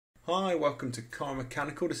Hi, welcome to Car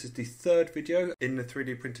Mechanical. This is the third video in the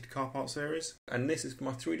 3D printed car part series, and this is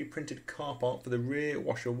my 3D printed car part for the rear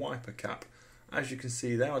washer wiper cap. As you can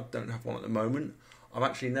see there, I don't have one at the moment. I've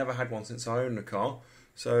actually never had one since I owned the car,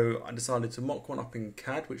 so I decided to mock one up in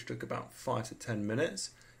CAD, which took about 5 to 10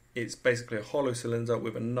 minutes. It's basically a hollow cylinder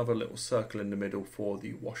with another little circle in the middle for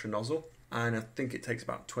the washer nozzle, and I think it takes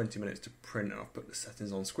about 20 minutes to print, and I've put the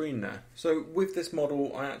settings on screen there. So with this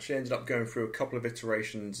model, I actually ended up going through a couple of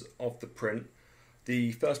iterations of the print.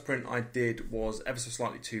 The first print I did was ever so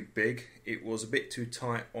slightly too big. It was a bit too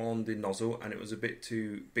tight on the nozzle, and it was a bit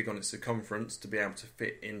too big on its circumference to be able to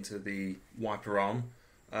fit into the wiper arm.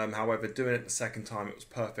 However, doing it the second time, it was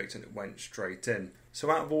perfect and it went straight in. So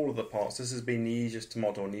out of all of the parts, this has been the easiest to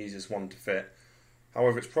model and the easiest one to fit.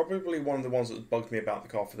 However, it's probably one of the ones that bugged me about the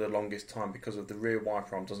car for the longest time because of the rear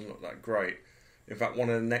wiper arm doesn't look that great. In fact, one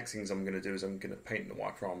of the next things I'm going to do is I'm going to paint the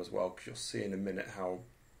wiper arm as well, because you'll see in a minute how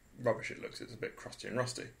rubbish it looks. It's a bit crusty and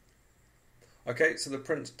rusty. Okay, so the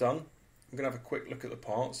print's done. I'm going to have a quick look at the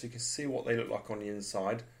parts so you can see what they look like on the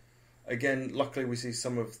inside. Again, luckily we see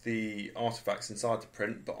some of the artifacts inside the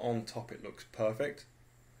print, but on top it looks perfect.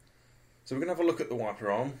 So we're going to have a look at the wiper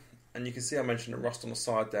arm, and you can see I mentioned the rust on the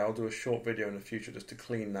side there. I'll do a short video in the future just to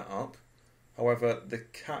clean that up. However, the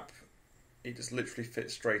cap, it just literally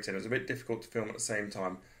fits straight in. It was a bit difficult to film at the same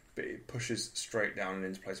time, but it pushes straight down and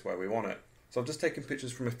into place where we want it. So I've just taken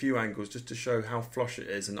pictures from a few angles just to show how flush it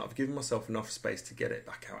is, and I've given myself enough space to get it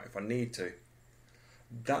back out if I need to.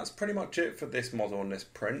 That's pretty much it for this model on this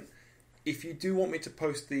print. If you do want me to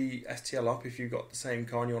post the STL up, if you've got the same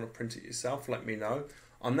car and you want to print it yourself, let me know.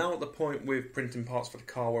 I'm now at the point with printing parts for the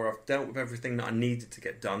car where I've dealt with everything that I needed to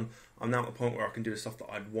get done. I'm now at the point where I can do the stuff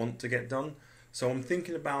that I'd want to get done. So I'm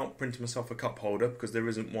thinking about printing myself a cup holder, because there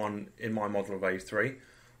isn't one in my model of A3.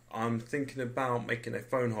 I'm thinking about making a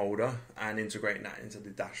phone holder and integrating that into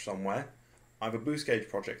the dash somewhere. I have a boost gauge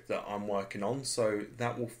project that I'm working on, so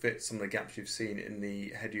that will fit some of the gaps you've seen in the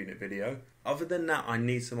head unit video. Other than that, I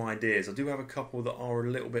need some ideas. I do have a couple that are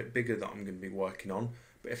a little bit bigger that I'm going to be working on,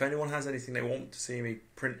 but if anyone has anything they want to see me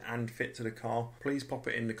print and fit to the car, please pop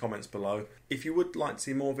it in the comments below. If you would like to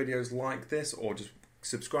see more videos like this, or just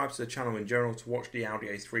subscribe to the channel in general to watch the Audi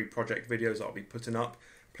A3 project videos that I'll be putting up,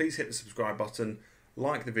 please hit the subscribe button,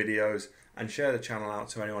 like the videos, and share the channel out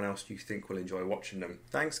to anyone else you think will enjoy watching them.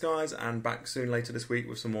 Thanks guys, and back soon later this week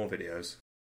with some more videos.